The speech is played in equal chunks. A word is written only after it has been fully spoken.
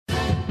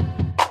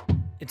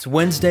It's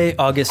Wednesday,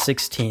 August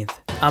 16th.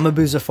 I'm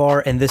Abu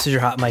Zafar, and this is your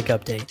Hot Mic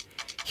Update.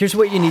 Here's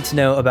what you need to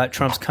know about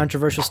Trump's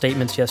controversial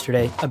statements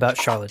yesterday about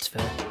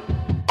Charlottesville.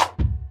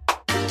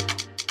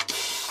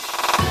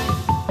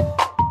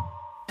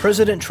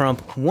 President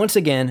Trump once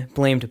again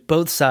blamed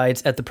both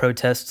sides at the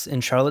protests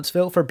in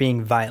Charlottesville for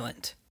being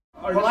violent.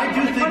 Well, I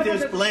do think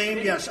there's blame.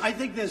 Yes, I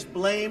think there's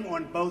blame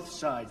on both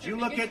sides. You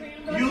look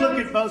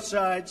at both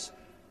sides.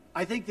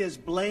 I think there's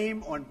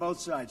blame on both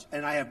sides,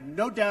 and I have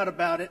no doubt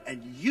about it,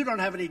 and you don't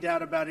have any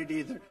doubt about it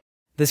either.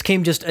 This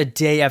came just a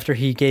day after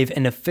he gave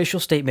an official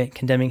statement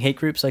condemning hate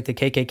groups like the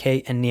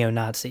KKK and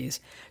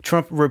neo-Nazis.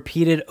 Trump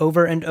repeated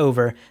over and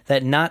over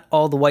that not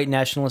all the white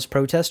nationalist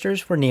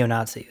protesters were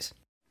neo-Nazis.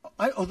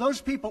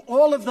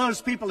 All of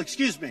those people,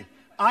 excuse me,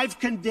 I've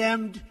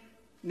condemned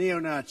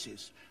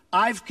neo-Nazis.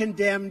 I've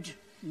condemned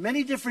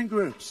many different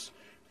groups,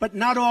 but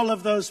not all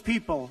of those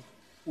people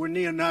were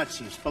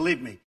neo-Nazis,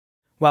 believe me.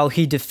 While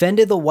he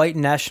defended the white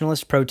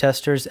nationalist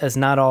protesters as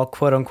not all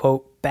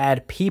quote-unquote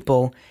bad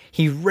people,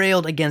 he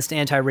railed against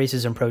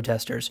anti-racism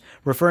protesters,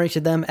 referring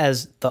to them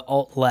as the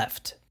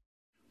alt-left.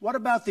 What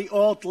about the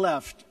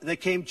alt-left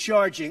that came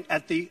charging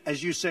at the,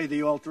 as you say,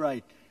 the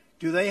alt-right?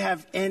 Do they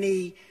have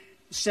any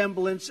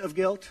semblance of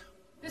guilt?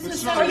 Let me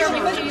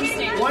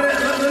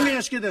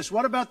ask you this.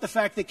 What about the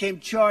fact they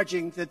came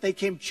charging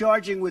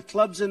with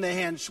clubs in their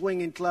hands,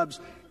 swinging clubs?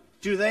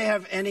 Do they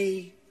have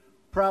any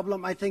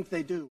problem? I think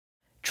they do.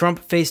 Trump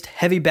faced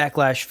heavy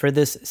backlash for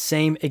this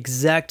same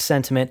exact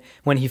sentiment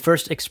when he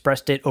first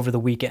expressed it over the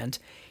weekend.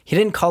 He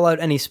didn't call out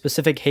any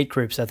specific hate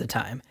groups at the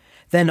time.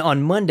 Then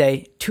on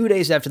Monday, 2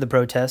 days after the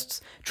protests,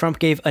 Trump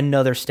gave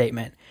another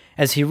statement.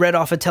 As he read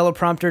off a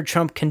teleprompter,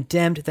 Trump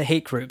condemned the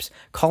hate groups,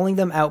 calling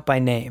them out by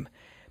name.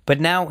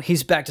 But now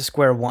he's back to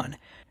square one.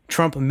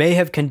 Trump may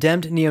have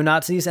condemned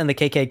neo-Nazis and the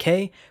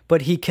KKK,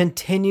 but he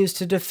continues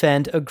to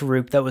defend a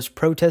group that was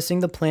protesting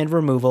the planned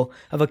removal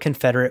of a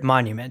Confederate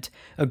monument,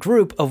 a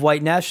group of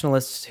white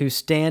nationalists who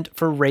stand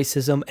for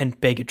racism and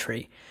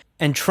bigotry.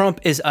 And Trump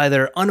is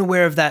either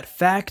unaware of that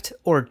fact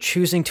or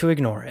choosing to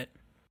ignore it.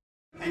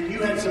 And you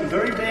had some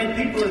very bad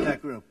people in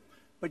that group,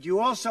 but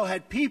you also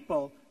had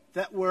people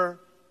that were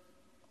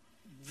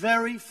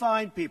very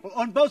fine people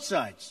on both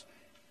sides.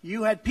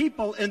 You had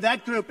people in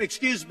that group,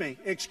 excuse me,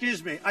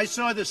 I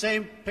saw the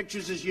same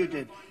pictures as you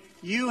did.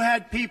 You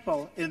had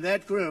people in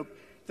that group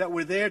that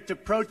were there to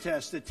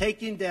protest the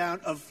taking down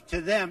of, to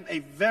them, a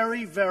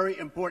very, very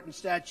important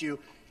statue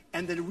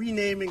and the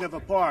renaming of a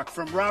park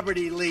from Robert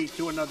E. Lee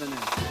to another name.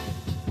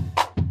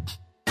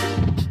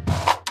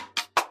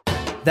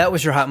 That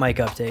was your Hot Mic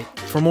Update.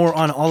 For more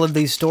on all of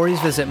these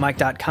stories, visit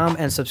Mic.com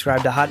and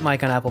subscribe to Hot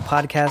Mic on Apple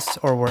Podcasts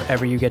or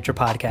wherever you get your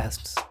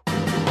podcasts.